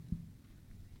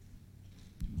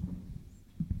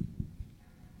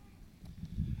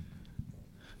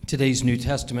Today's New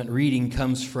Testament reading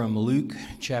comes from Luke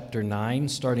chapter 9,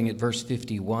 starting at verse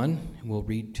 51. We'll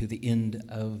read to the end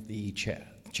of the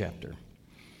chapter.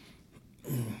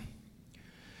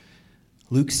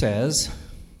 Luke says,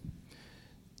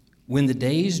 "When the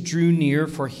days drew near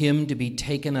for him to be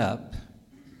taken up,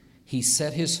 he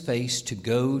set his face to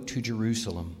go to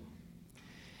Jerusalem.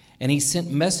 And he sent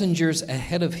messengers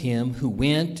ahead of him who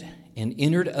went and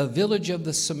entered a village of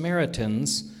the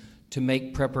Samaritans to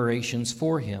make preparations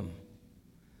for him.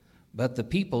 But the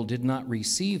people did not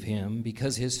receive him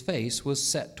because his face was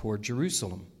set toward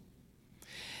Jerusalem.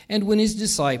 And when his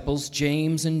disciples,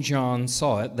 James and John,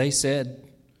 saw it, they said,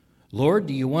 'Lord,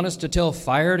 do you want us to tell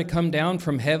fire to come down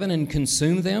from heaven and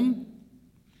consume them?'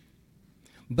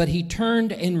 But he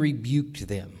turned and rebuked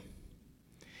them,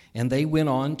 and they went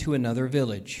on to another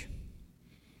village.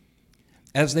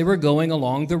 As they were going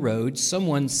along the road,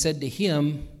 someone said to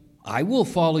him, 'I will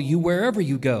follow you wherever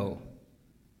you go.'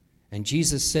 And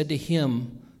Jesus said to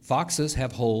him, 'Foxes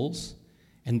have holes,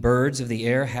 and birds of the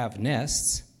air have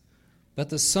nests, but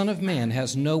the Son of Man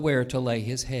has nowhere to lay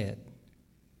his head.'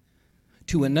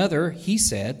 To another he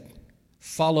said,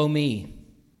 'Follow me.'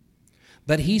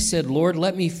 But he said, 'Lord,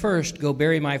 let me first go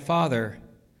bury my father.'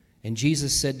 And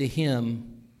Jesus said to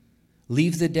him,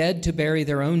 'Leave the dead to bury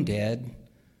their own dead,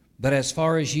 but as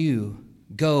far as you,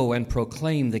 go and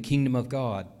proclaim the kingdom of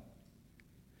God.'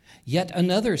 Yet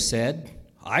another said,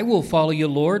 'I will follow you,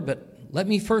 Lord, but let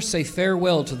me first say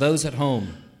farewell to those at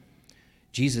home.'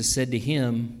 Jesus said to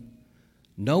him,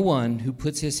 'No one who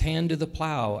puts his hand to the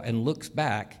plow and looks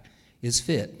back is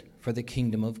fit for the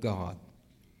kingdom of God.'"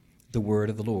 The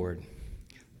word of the Lord.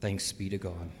 Thanks be to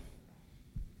God.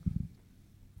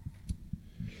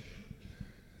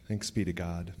 Thanks be to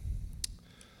God.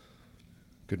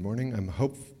 Good morning. I'm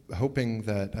hoping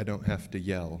that I don't have to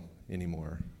yell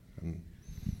anymore.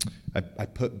 I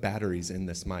put batteries in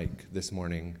this mic this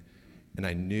morning, and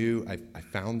I knew I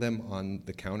found them on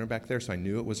the counter back there, so I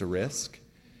knew it was a risk.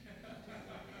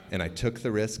 And I took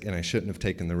the risk, and I shouldn't have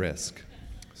taken the risk.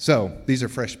 So these are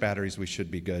fresh batteries. We should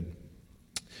be good.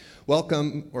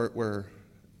 Welcome. We're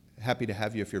happy to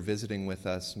have you if you're visiting with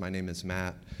us. My name is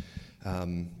Matt.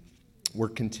 We're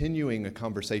continuing a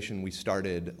conversation we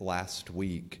started last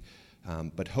week.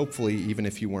 But hopefully, even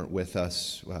if you weren't with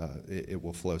us, it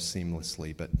will flow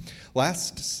seamlessly. But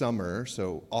last summer,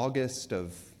 so August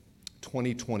of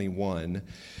 2021,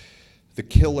 the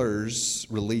Killers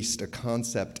released a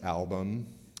concept album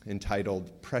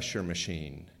entitled Pressure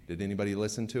Machine. Did anybody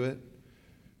listen to it?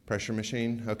 Pressure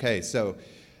Machine? Okay, so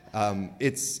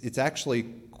it's actually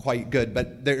quite good.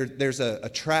 But there's a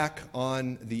track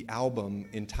on the album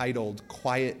entitled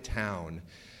Quiet Town.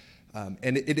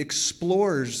 And it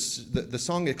explores, the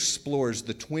song explores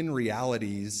the twin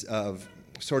realities of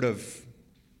sort of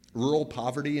rural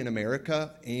poverty in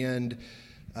America and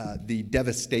the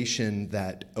devastation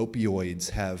that opioids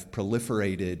have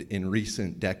proliferated in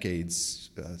recent decades,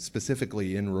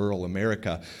 specifically in rural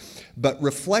America. But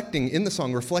reflecting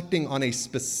on a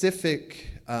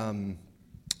specific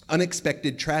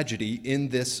unexpected tragedy in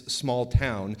this small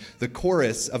town, the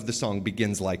chorus of the song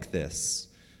begins like this.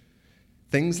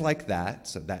 Things like that,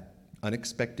 so that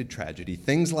unexpected tragedy,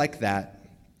 things like that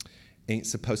ain't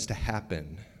supposed to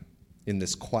happen in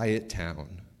this quiet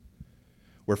town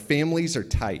where families are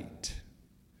tight,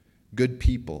 good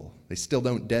people, they still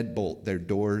don't deadbolt their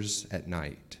doors at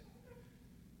night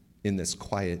in this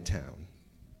quiet town.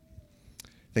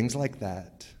 Things like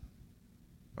that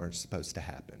aren't supposed to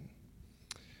happen.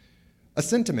 A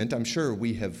sentiment I'm sure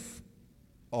we have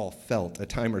all felt a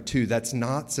time or two that's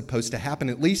not supposed to happen,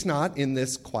 at least not in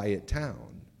this quiet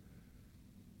town.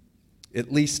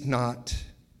 At least not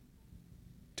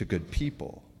to good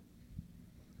people.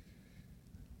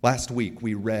 Last week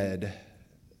we read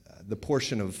the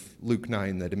portion of Luke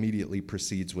 9 that immediately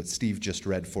precedes what Steve just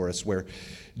read for us, where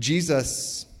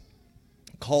Jesus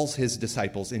calls his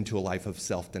disciples into a life of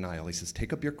self-denial. He says,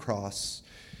 "Take up your cross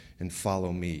and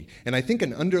follow me." And I think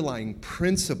an underlying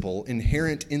principle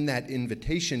inherent in that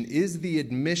invitation is the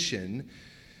admission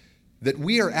that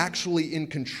we are actually in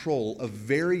control of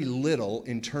very little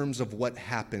in terms of what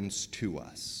happens to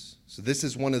us. So this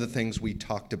is one of the things we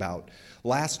talked about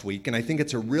last week, and I think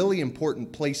it's a really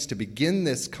important place to begin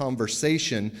this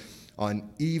conversation on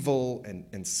evil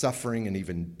and suffering and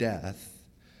even death.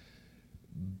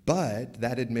 But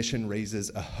that admission raises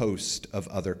a host of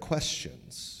other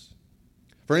questions.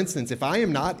 For instance, if I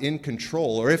am not in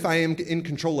control, or if I am in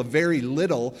control of very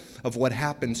little of what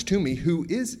happens to me, who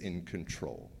is in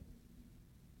control?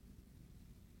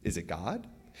 Is it God?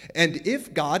 And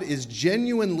if God is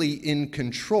genuinely in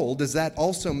control, does that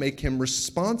also make him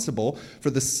responsible for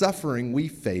the suffering we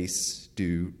face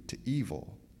due to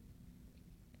evil?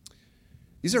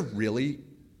 These are really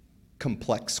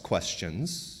complex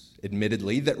questions,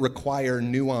 admittedly, that require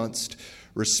nuanced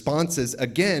responses,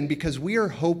 again, because we are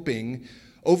hoping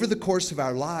over the course of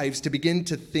our lives to begin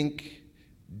to think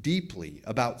deeply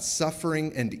about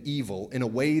suffering and evil in a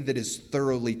way that is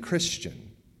thoroughly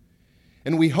Christian.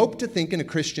 And we hope to think in a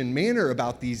Christian manner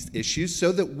about these issues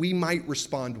so that we might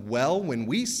respond well when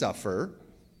we suffer,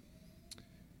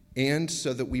 and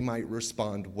so that we might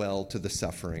respond well to the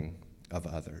suffering of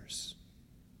others.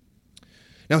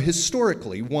 Now,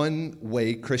 historically, one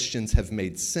way Christians have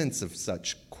made sense of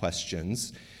such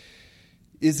questions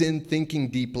is in thinking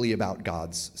deeply about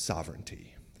God's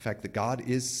sovereignty. The fact that God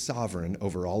is sovereign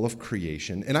over all of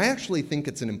creation. And I actually think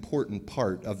it's an important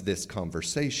part of this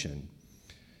conversation.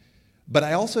 But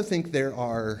I also think there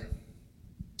are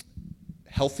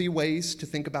healthy ways to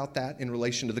think about that in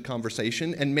relation to the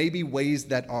conversation, and maybe ways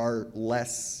that are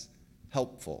less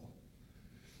helpful.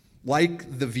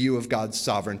 Like the view of God's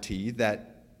sovereignty that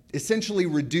essentially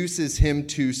reduces him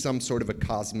to some sort of a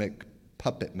cosmic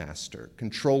puppet master,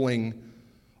 controlling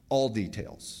all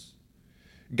details,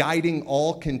 guiding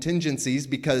all contingencies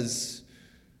because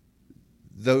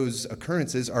those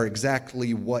occurrences are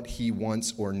exactly what he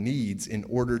wants or needs in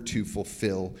order to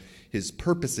fulfill his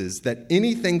purposes, that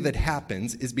anything that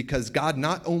happens is because God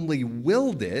not only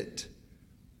willed it,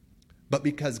 but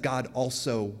because God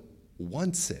also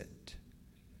wants it,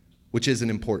 which is an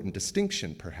important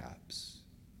distinction, perhaps.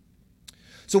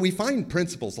 So we find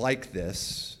principles like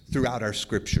this throughout our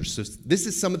scriptures. So this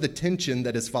is some of the tension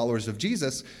that as followers of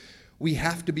Jesus, we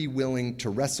have to be willing to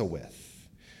wrestle with.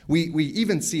 We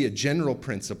even see a general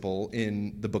principle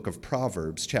in the book of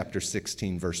Proverbs, chapter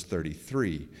 16, verse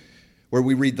 33, where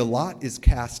we read, "The lot is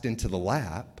cast into the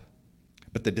lap,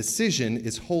 but the decision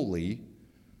is wholly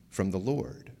from the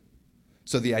Lord."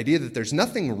 So the idea that there's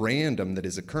nothing random that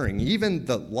is occurring, even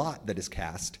the lot that is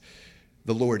cast,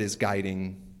 the Lord is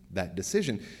guiding that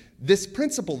decision. This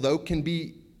principle, though, can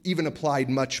be even applied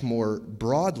much more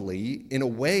broadly in a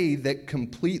way that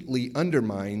completely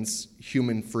undermines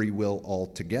human free will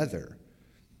altogether.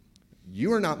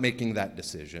 You are not making that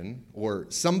decision, or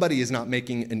somebody is not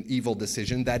making an evil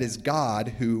decision. That is God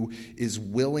who is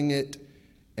willing it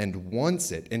and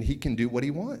wants it, and he can do what he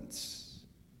wants.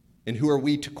 And who are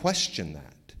we to question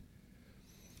that?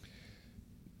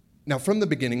 Now, from the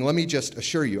beginning, let me just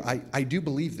assure you, I do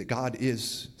believe that God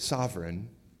is sovereign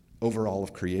over all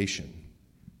of creation.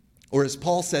 Or as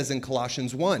Paul says in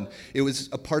Colossians 1, it was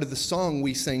a part of the song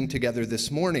we sang together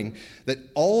this morning, that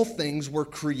all things were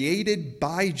created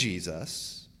by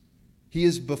Jesus. He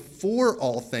is before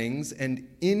all things, and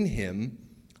in him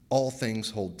all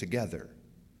things hold together.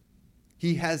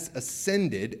 He has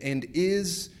ascended and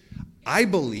is, I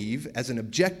believe, as an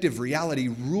objective reality,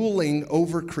 ruling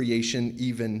over creation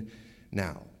even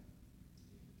now.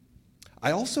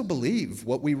 I also believe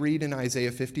what we read in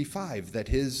Isaiah 55, that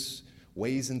his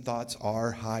ways and thoughts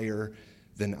are higher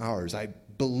than ours. I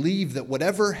believe that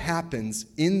whatever happens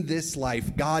in this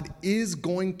life, God is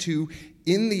going to,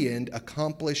 in the end,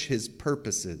 accomplish his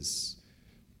purposes.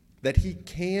 That he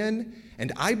can,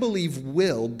 and I believe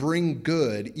will, bring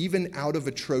good even out of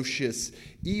atrocious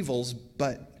evils,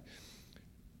 but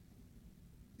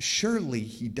surely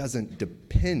he doesn't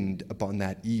depend upon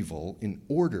that evil in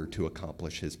order to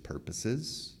accomplish his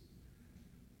purposes.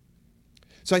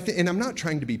 So and I'm not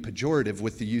trying to be pejorative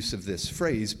with the use of this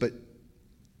phrase, but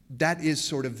that is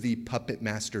sort of the puppet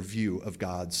master view of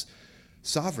God's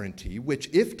sovereignty, which,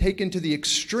 if taken to the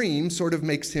extreme, sort of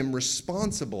makes him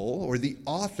responsible or the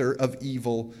author of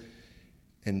evil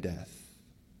and death.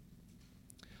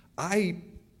 I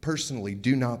personally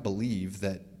do not believe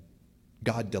that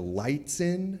God delights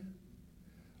in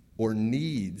or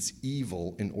needs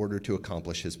evil in order to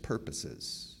accomplish his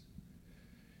purposes.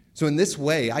 So in this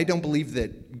way, I don't believe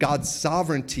that God's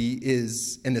sovereignty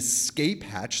is an escape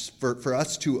hatch for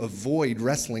us to avoid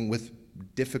wrestling with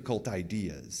difficult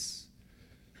ideas,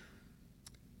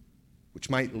 which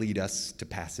might lead us to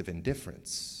passive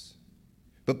indifference.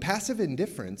 But passive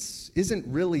indifference isn't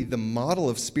really the model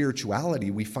of spirituality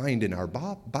we find in our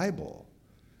Bible.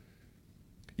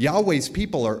 Yahweh's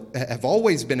people have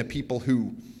always been a people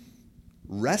who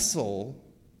wrestle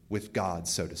with God,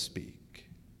 so to speak.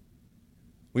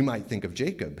 We might think of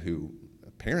Jacob, who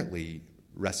apparently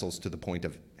wrestles to the point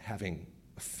of having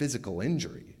a physical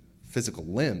injury, physical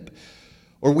limp.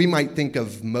 Or we might think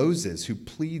of Moses, who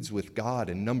pleads with God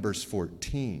in Numbers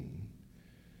 14.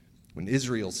 When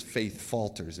Israel's faith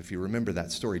falters, if you remember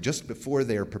that story, just before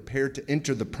they are prepared to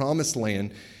enter the promised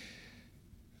land,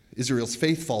 Israel's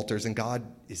faith falters, and God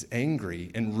is angry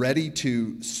and ready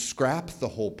to scrap the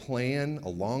whole plan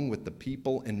along with the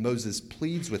people, and Moses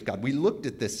pleads with God. We looked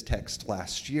at this text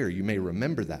last year. You may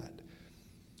remember that.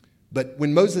 But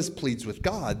when Moses pleads with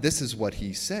God, this is what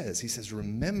he says. He says,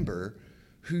 remember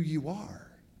who you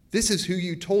are. This is who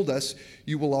you told us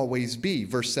you will always be.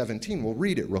 Verse 17, we'll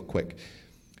read it real quick.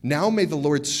 Now may the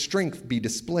Lord's strength be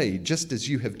displayed, just as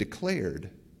you have declared.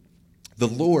 The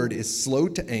Lord is slow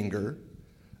to anger,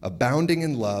 abounding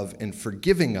in love, and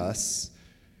forgiving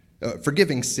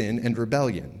sin and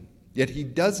rebellion. Yet he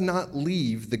does not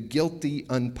leave the guilty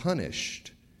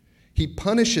unpunished. He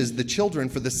punishes the children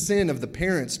for the sin of the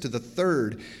parents to the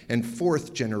third and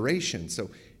fourth generation. So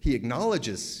he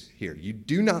acknowledges here, you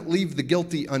do not leave the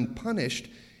guilty unpunished.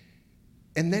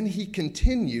 And then he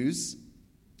continues,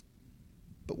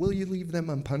 but will you leave them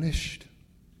unpunished?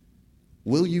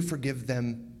 Will you forgive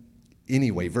them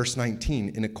anyway? Verse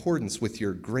 19, in accordance with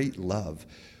your great love,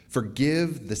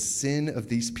 forgive the sin of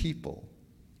these people,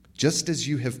 just as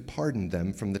you have pardoned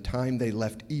them from the time they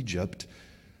left Egypt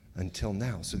until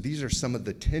now. So these are some of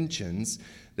the tensions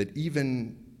that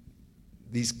even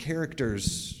these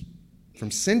characters from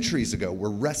centuries ago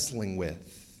were wrestling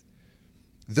with.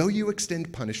 Though you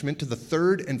extend punishment to the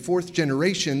third and fourth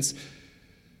generations,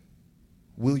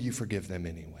 will you forgive them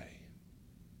anyway?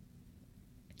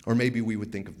 Or maybe we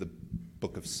would think of the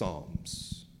book of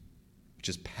Psalms, which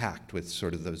is packed with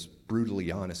sort of those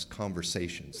brutally honest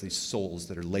conversations, these souls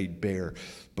that are laid bare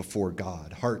before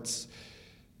God, hearts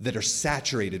that are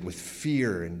saturated with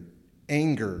fear and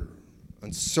anger,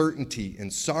 uncertainty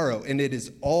and sorrow, and it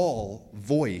is all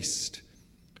voiced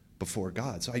before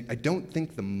God. So I don't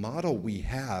think the model we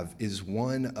have is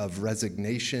one of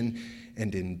resignation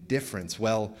and indifference.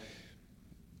 Well,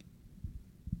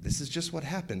 this is just what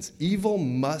happens. Evil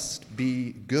must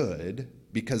be good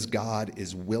because God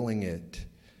is willing it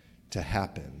to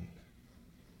happen.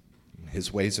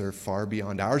 His ways are far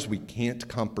beyond ours. We can't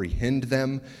comprehend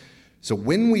them. So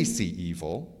when we see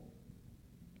evil,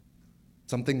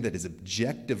 something that is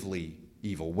objectively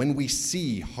evil, when we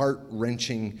see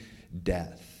heart-wrenching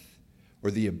death or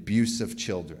the abuse of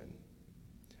children,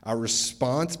 our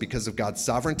response, because of God's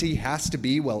sovereignty, has to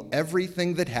be, well,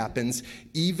 everything that happens,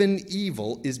 even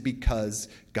evil, is because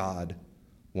God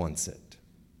wants it.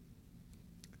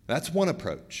 That's one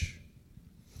approach.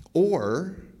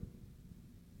 Or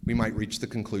we might reach the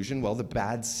conclusion, well, the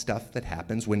bad stuff that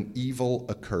happens when evil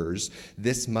occurs,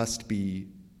 this must be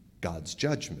God's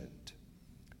judgment.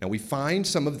 Now, we find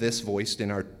some of this voiced in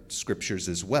our scriptures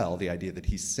as well, the idea that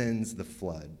he sends the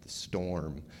flood, the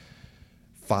storm,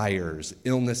 fires,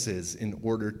 illnesses in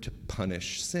order to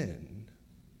punish sin.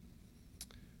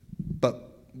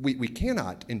 But we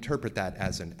cannot interpret that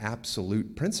as an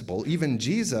absolute principle. Even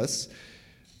Jesus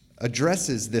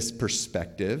addresses this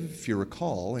perspective, if you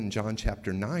recall, in John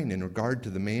chapter 9 in regard to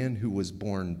the man who was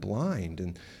born blind.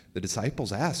 And the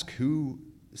disciples ask, who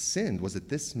sinned? Was it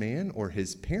this man or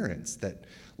his parents that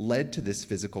led to this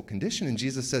physical condition? And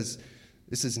Jesus says,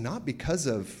 this is not because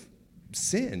of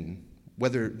sin,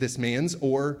 whether this man's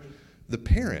or the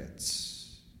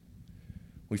parents.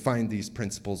 We find these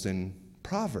principles in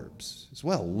Proverbs as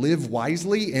well. Live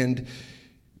wisely and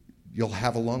you'll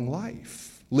have a long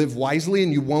life. Live wisely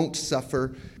and you won't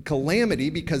suffer calamity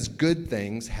because good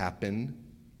things happen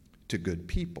to good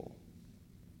people.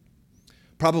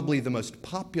 Probably the most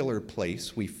popular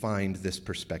place we find this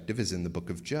perspective is in the book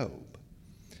of Job.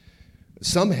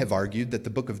 Some have argued that the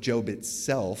book of Job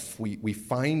itself, we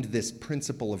find this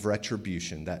principle of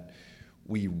retribution, that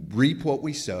we reap what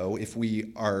we sow. If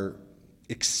we are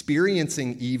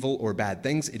experiencing evil or bad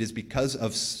things, it is because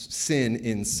of sin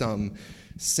in some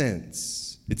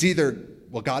sense. It's either,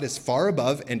 well, God is far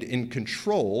above and in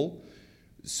control,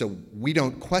 so we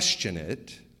don't question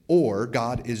it, or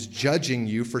God is judging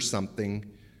you for something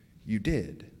you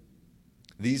did.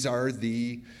 These are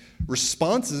the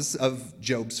responses of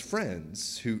Job's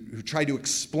friends who try to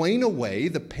explain away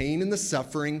the pain and the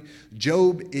suffering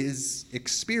Job is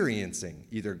experiencing.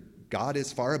 Either God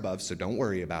is far above, so don't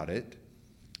worry about it,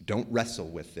 don't wrestle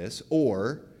with this,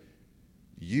 or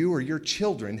you or your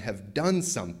children have done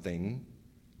something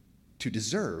to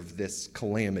deserve this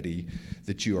calamity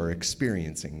that you are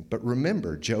experiencing. But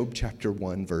remember, Job chapter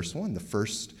 1, verse 1, the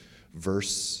first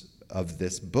verse of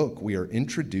this book, we are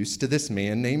introduced to this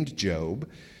man named Job.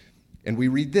 And we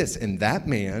read this, and that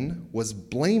man was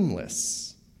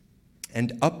blameless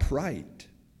and upright,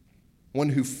 one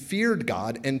who feared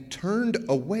God and turned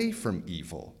away from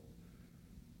evil.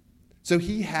 So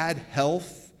he had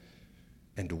health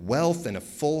and wealth and a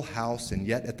full house, and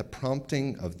yet at the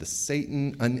prompting of the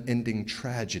Satan, unending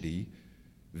tragedy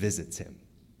visits him.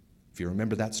 If you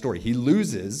remember that story, he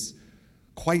loses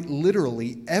quite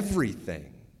literally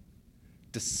everything,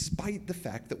 despite the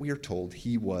fact that we are told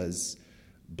he was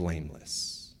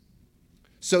blameless.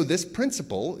 So this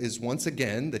principle is once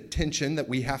again the tension that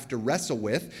we have to wrestle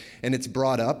with, and it's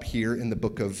brought up here in the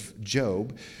book of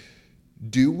Job.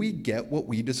 Do we get what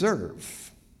we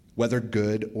deserve, whether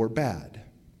good or bad?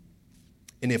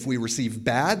 And if we receive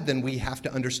bad, then we have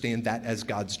to understand that as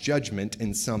God's judgment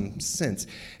in some sense.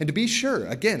 And to be sure,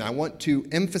 again, I want to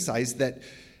emphasize that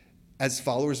as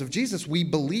followers of Jesus, we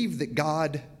believe that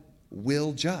God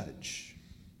will judge.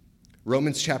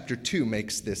 Romans chapter 2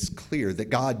 makes this clear, that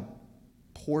God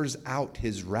pours out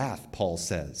his wrath, Paul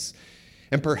says.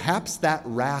 And perhaps that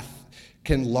wrath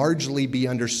can largely be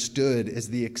understood as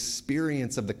the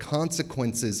experience of the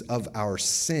consequences of our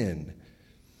sin.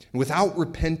 Without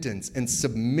repentance and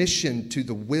submission to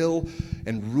the will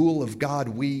and rule of God,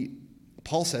 we,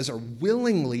 Paul says, are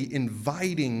willingly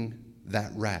inviting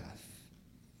that wrath.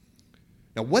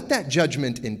 Now, what that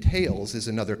judgment entails is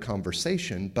another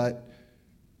conversation, but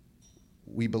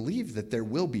we believe that there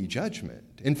will be judgment.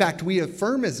 In fact, we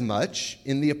affirm as much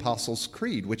in the Apostles'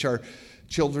 Creed, which our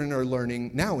children are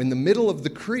learning now. In the middle of the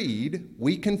Creed,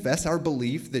 we confess our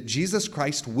belief that Jesus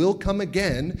Christ will come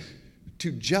again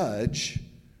to judge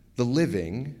the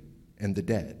living and the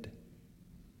dead.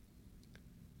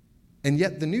 And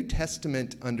yet the New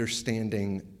Testament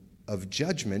understanding of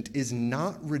judgment is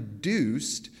not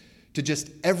reduced to just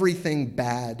everything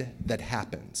bad that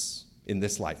happens in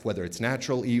this life, whether it's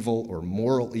natural evil or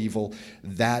moral evil.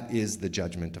 That is the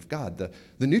judgment of God.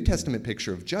 The New Testament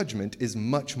picture of judgment is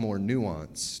much more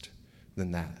nuanced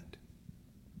than that.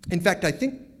 In fact, I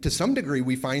think to some degree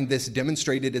we find this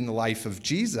demonstrated in the life of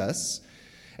Jesus,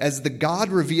 as the God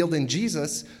revealed in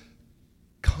Jesus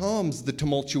calms the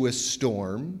tumultuous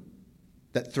storm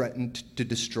that threatened to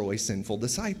destroy sinful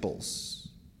disciples.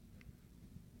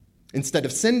 Instead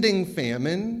of sending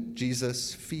famine,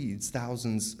 Jesus feeds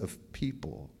thousands of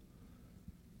people.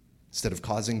 Instead of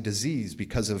causing disease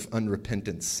because of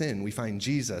unrepentant sin, we find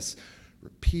Jesus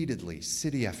repeatedly,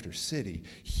 city after city,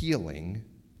 healing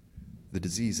the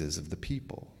diseases of the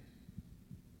people.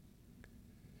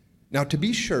 Now, to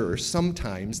be sure,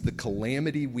 sometimes the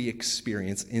calamity we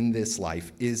experience in this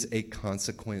life is a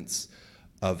consequence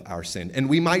of our sin, and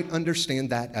we might understand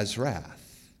that as wrath.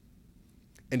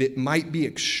 And it might be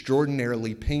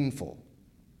extraordinarily painful.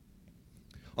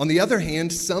 On the other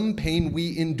hand, some pain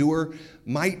we endure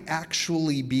might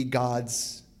actually be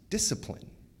God's discipline.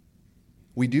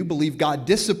 We do believe God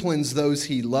disciplines those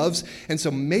he loves, and so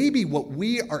maybe what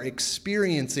we are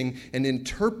experiencing and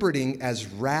interpreting as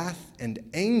wrath and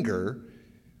anger,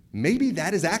 maybe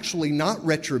that is actually not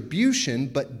retribution,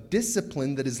 but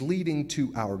discipline that is leading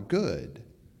to our good.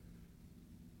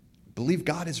 I believe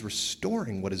God is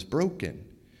restoring what is broken,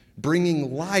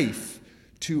 bringing life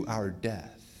to our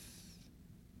death.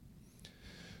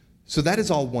 So that is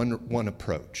all one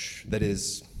approach that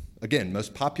is, again,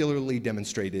 most popularly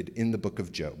demonstrated in the book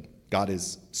of Job. God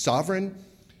is sovereign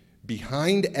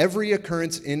behind every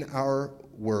occurrence in our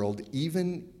world,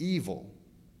 even evil.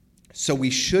 So we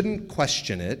shouldn't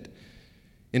question it.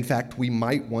 In fact, we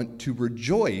might want to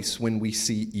rejoice when we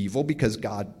see evil because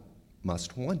God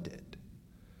must want it.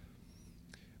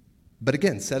 But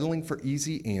again, settling for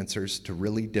easy answers to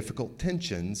really difficult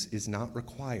tensions is not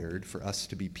required for us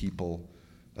to be people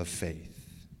of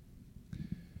faith.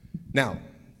 Now,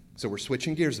 so we're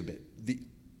switching gears a bit.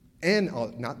 An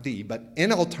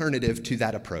alternative to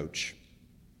that approach,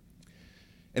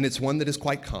 and it's one that is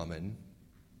quite common,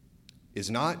 is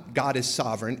not God is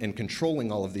sovereign and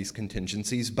controlling all of these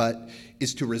contingencies, but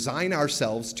is to resign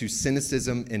ourselves to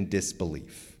cynicism and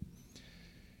disbelief,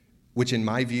 which in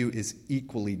my view is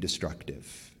equally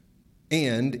destructive.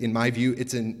 And in my view,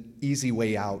 it's an easy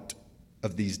way out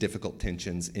of these difficult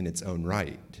tensions in its own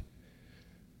right.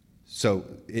 So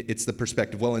it's the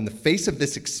perspective, well, in the face of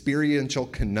this experiential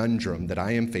conundrum that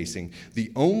I am facing,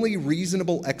 the only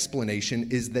reasonable explanation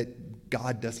is that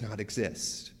God does not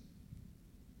exist.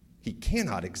 He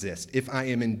cannot exist if I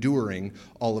am enduring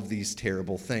all of these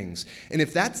terrible things. And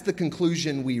if that's the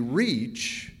conclusion we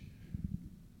reach,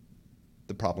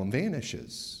 the problem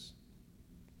vanishes.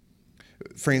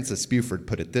 Francis Buford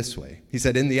put it this way. He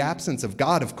said, in the absence of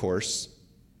God, of course,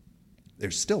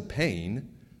 there's still pain,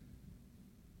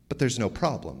 but there's no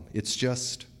problem. It's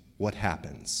just what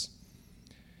happens.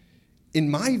 In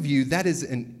my view, that is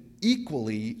an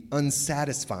equally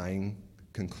unsatisfying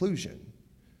conclusion.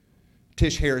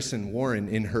 Tish Harrison Warren,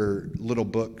 in her little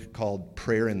book called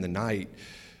Prayer in the Night,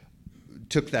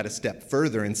 took that a step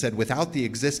further and said, without the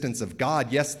existence of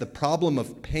God, yes, the problem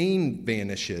of pain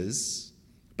vanishes,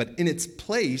 But in its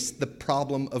place, the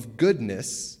problem of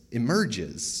goodness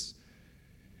emerges.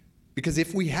 Because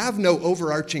if we have no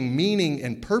overarching meaning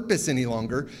and purpose any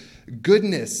longer,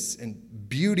 goodness and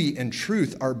beauty and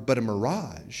truth are but a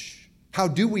mirage. How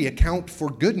do we account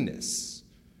for goodness?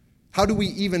 How do we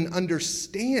even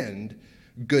understand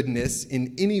goodness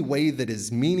in any way that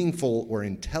is meaningful or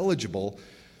intelligible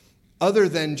other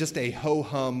than just a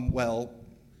ho-hum, well,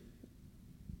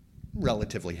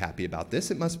 relatively happy about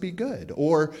this, it must be good.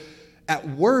 Or at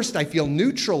worst, I feel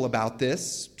neutral about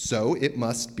this, so it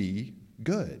must be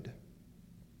good.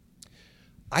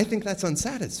 I think that's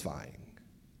unsatisfying.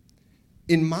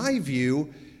 In my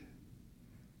view,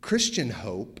 Christian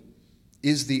hope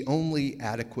is the only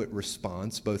adequate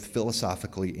response, both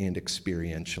philosophically and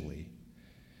experientially.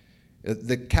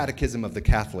 The Catechism of the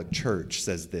Catholic Church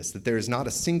says this, that there is not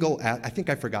a single, I think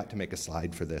I forgot to make a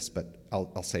slide for this, but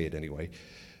I'll say it anyway.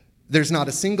 There's not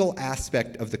a single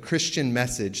aspect of the Christian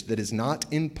message that is not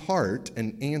in part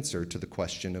an answer to the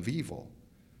question of evil.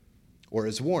 Or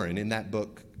as Warren, in that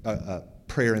book,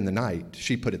 Prayer in the Night,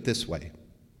 she put it this way.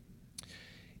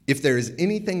 If there is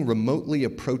anything remotely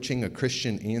approaching a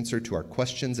Christian answer to our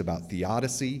questions about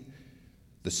theodicy,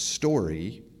 the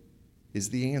story is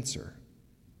the answer.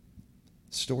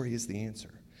 Story is the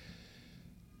answer.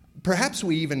 Perhaps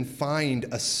we even find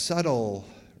a subtle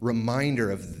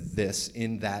reminder of this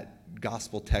in that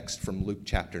gospel text from Luke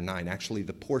chapter 9, actually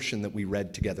the portion that we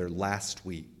read together last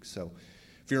week. So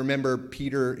if you remember,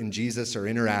 Peter and Jesus are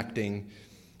interacting.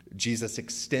 Jesus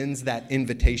extends that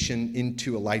invitation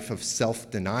into a life of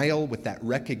self-denial with that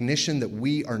recognition that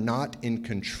we are not in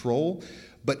control.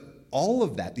 But all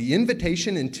of that, the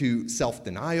invitation into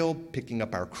self-denial, picking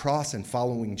up our cross and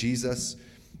following Jesus,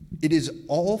 it is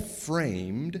all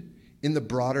framed in the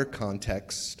broader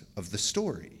context of the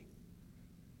story.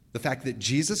 The fact that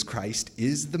Jesus Christ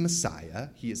is the Messiah,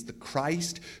 he is the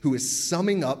Christ who is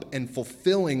summing up and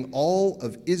fulfilling all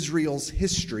of Israel's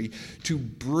history to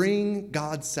bring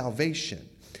God's salvation.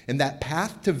 And that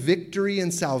path to victory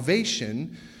and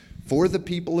salvation for the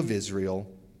people of Israel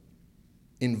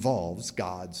involves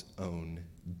God's own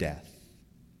death.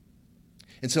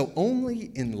 And so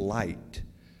only in light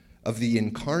of the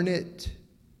incarnate,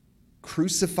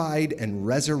 crucified, and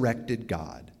resurrected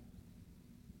God,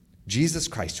 Jesus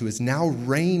Christ, who is now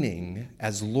reigning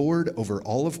as Lord over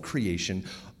all of creation,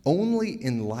 only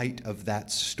in light of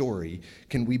that story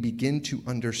can we begin to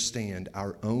understand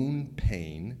our own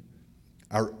pain,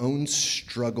 our own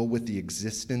struggle with the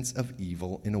existence of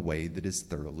evil in a way that is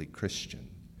thoroughly Christian.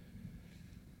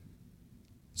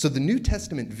 So the New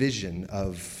Testament vision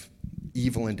of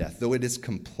evil and death, though it is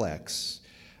complex,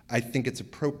 I think it's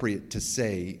appropriate to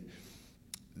say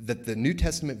that the New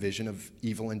Testament vision of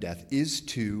evil and death is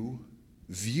to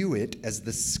view it as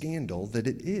the scandal that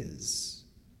it is.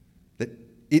 That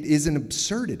it is an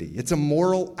absurdity. It's a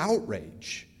moral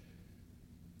outrage.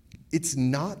 It's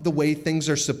not the way things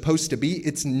are supposed to be.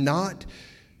 It's not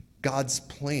God's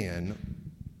plan.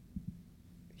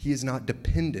 He is not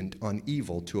dependent on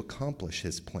evil to accomplish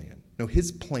his plan. No,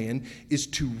 his plan is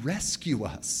to rescue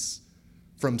us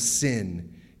from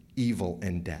sin, evil,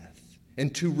 and death,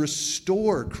 and to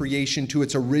restore creation to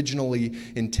its originally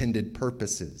intended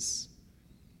purposes.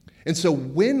 And so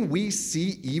when we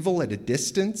see evil at a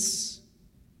distance,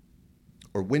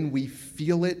 or when we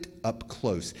feel it up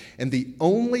close, and the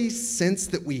only sense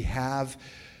that we have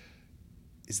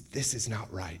is this is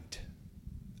not right.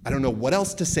 I don't know what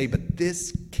else to say, but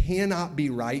this cannot be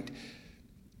right.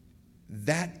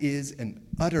 That is an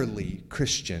utterly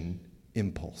Christian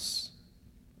impulse.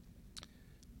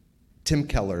 Tim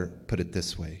Keller put it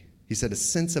this way. He said, a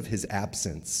sense of his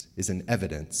absence is an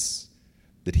evidence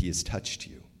that he has touched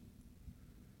you.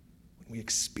 When we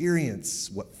experience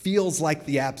what feels like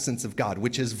the absence of God,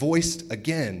 which is voiced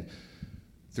again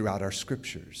throughout our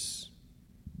scriptures,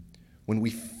 when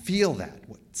we feel that,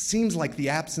 what seems like the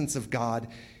absence of God,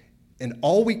 and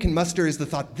all we can muster is the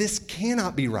thought, this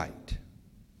cannot be right,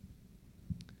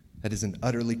 that is an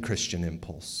utterly Christian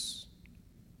impulse.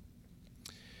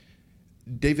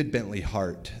 David Bentley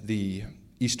Hart, the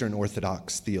Eastern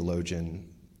Orthodox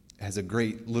theologian, has a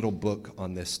great little book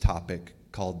on this topic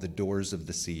called The Doors of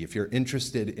the Sea. If you're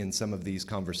interested in some of these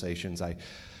conversations, I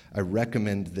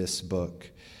recommend this book.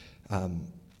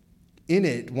 In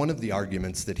it, one of the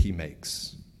arguments that he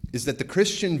makes is that the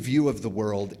Christian view of the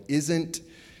world isn't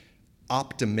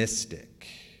optimistic.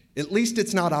 At least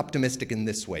it's not optimistic in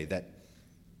this way, that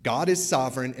God is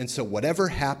sovereign, and so whatever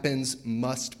happens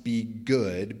must be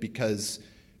good because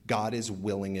God is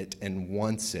willing it and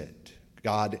wants it.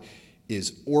 God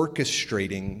is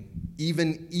orchestrating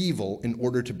even evil in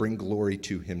order to bring glory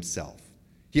to himself.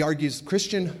 He argues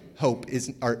Christian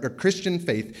Christian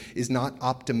faith is not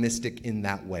optimistic in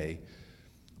that way,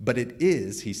 but it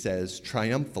is, he says,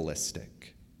 triumphalistic.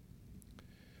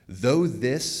 Though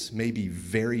this may be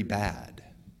very bad,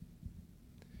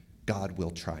 God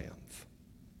will triumph.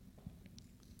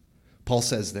 Paul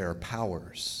says there are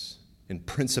powers and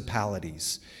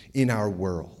principalities in our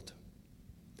world.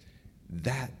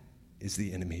 That is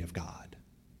the enemy of God,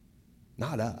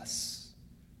 not us.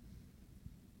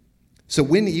 So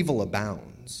when evil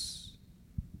abounds,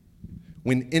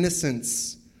 when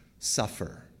innocents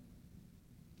suffer,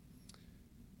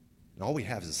 and all we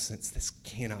have is a sense this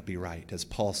cannot be right, as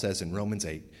Paul says in Romans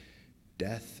 8,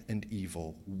 death and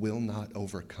evil will not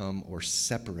overcome or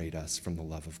separate us from the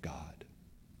love of God.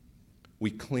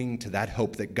 We cling to that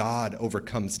hope that God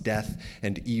overcomes death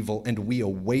and evil, and we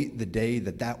await the day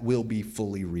that that will be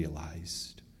fully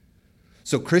realized.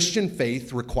 So Christian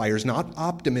faith requires not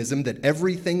optimism that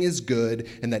everything is good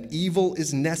and that evil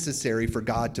is necessary for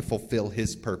God to fulfill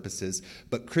his purposes,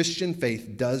 but Christian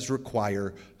faith does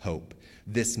require hope.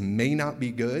 This may not be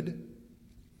good.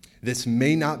 This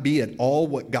may not be at all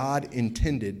what God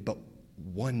intended, but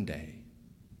one day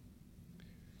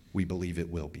we believe it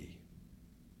will be.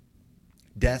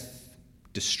 Death,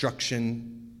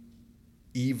 destruction,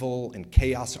 evil, and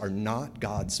chaos are not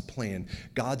God's plan.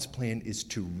 God's plan is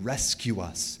to rescue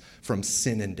us from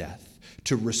sin and death,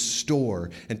 to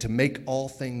restore and to make all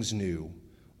things new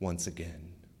once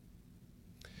again.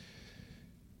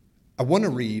 I want to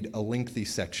read a lengthy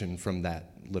section from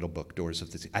that little book, Doors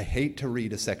of the Sea. I hate to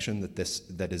read a section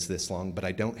that is this long, but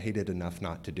I don't hate it enough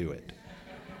not to do it.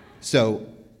 So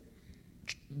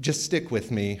just stick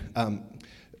with me.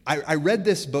 I read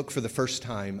this book for the first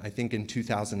time, I think in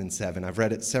 2007. I've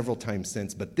read it several times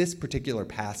since, but this particular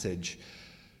passage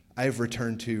I've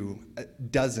returned to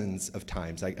dozens of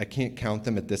times. I can't count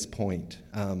them at this point.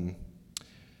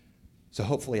 So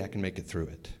hopefully I can make it through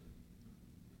it.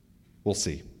 We'll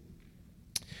see.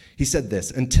 He said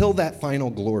this, until that final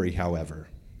glory, however,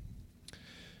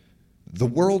 the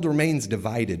world remains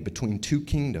divided between two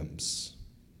kingdoms,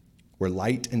 where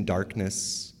light and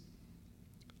darkness,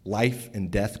 life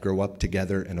and death grow up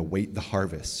together and await the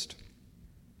harvest.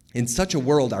 In such a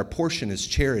world, our portion is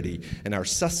charity, and our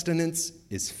sustenance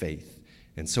is faith,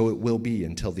 and so it will be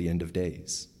until the end of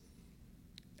days.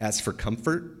 As for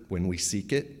comfort, when we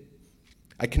seek it,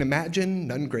 I can imagine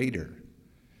none greater.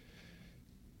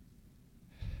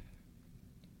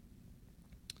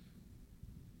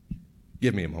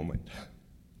 Give me a moment.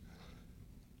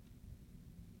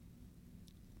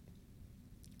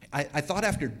 I thought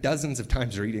after dozens of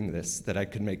times reading this that I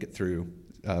could make it through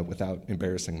without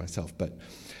embarrassing myself, but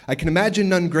I can imagine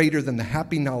none greater than the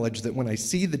happy knowledge that when I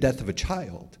see the death of a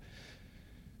child,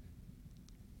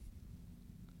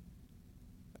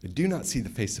 I do not see the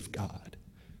face of God,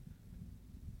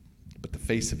 but the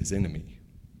face of his enemy.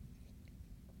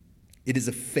 It is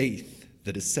a faith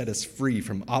that has set us free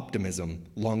from optimism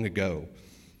long ago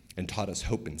and taught us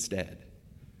hope instead.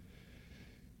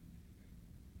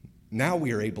 Now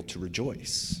we are able to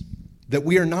rejoice that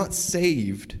we are not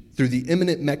saved through the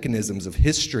immanent mechanisms of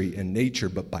history and nature,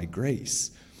 but by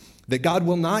grace. That God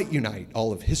will not unite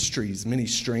all of history's many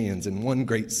strands in one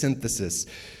great synthesis,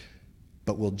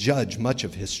 but will judge much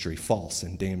of history false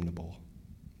and damnable.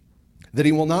 That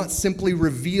he will not simply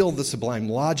reveal the sublime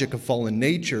logic of fallen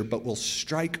nature, but will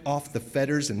strike off the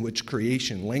fetters in which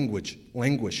creation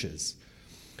languishes.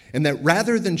 And that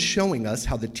rather than showing us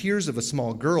how the tears of a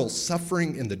small girl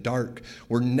suffering in the dark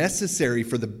were necessary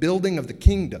for the building of the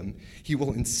kingdom, he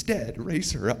will instead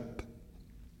raise her up.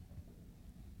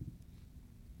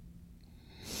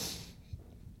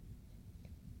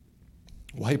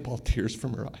 Wipe all tears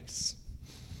from her eyes.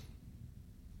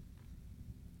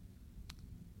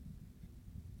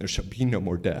 There shall be no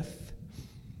more death,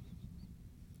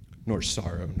 nor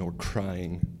sorrow, nor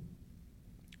crying,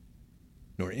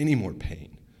 nor any more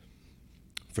pain,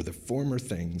 for the former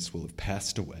things will have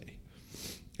passed away.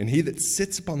 And he that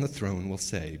sits upon the throne will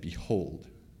say, behold,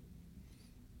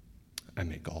 I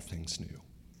make all things new.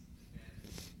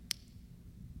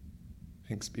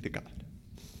 Thanks be to God.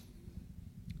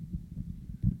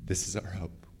 This is our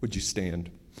hope. Would you stand?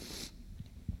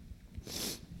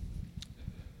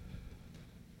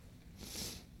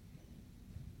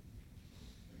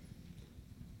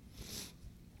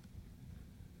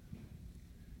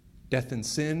 Death and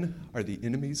sin are the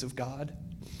enemies of God.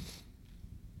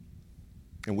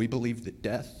 And we believe that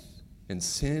death and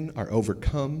sin are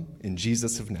overcome in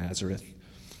Jesus of Nazareth.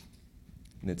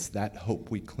 And it's that hope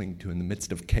we cling to in the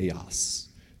midst of chaos,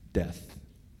 death,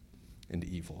 and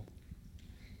evil.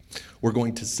 We're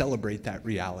going to celebrate that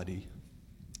reality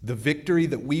The victory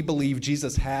that we believe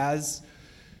Jesus has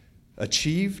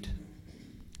achieved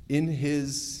in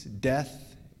his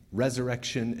death,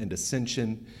 resurrection, and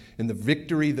ascension, and the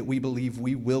victory that we believe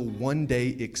we will one day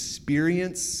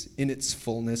experience in its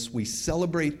fullness, we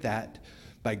celebrate that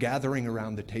by gathering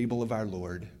around the table of our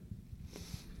Lord,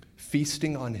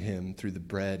 feasting on him through the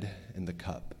bread and the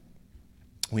cup.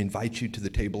 We invite you to the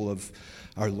table of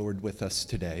our Lord with us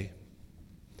today.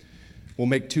 We'll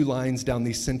make 2 lines down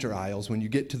these center aisles. When you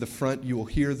get to the front, you will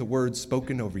hear the words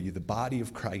spoken over you, the body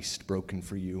of Christ broken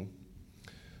for you,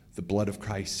 the blood of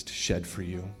Christ shed for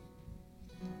you.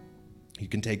 You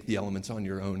can take the elements on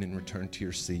your own and return to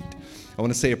your seat. I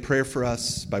want to say a prayer for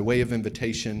us by way of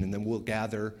invitation, and then we'll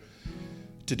gather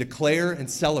to declare and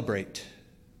celebrate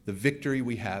the victory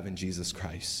we have in Jesus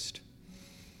Christ.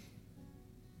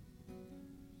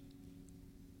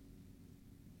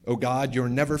 O God, your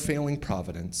never-failing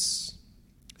providence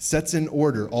sets in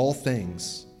order all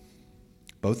things,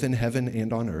 both in heaven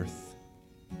and on earth.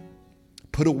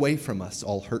 Put away from us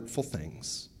all hurtful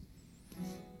things,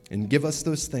 and give us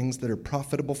those things that are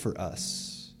profitable for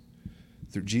us,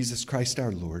 through Jesus Christ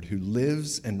our Lord, who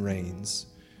lives and reigns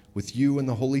with you and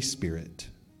the Holy Spirit,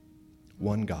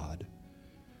 one God,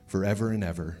 forever and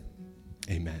ever.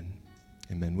 Amen.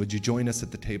 Amen. Would you join us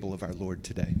at the table of our Lord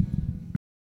today?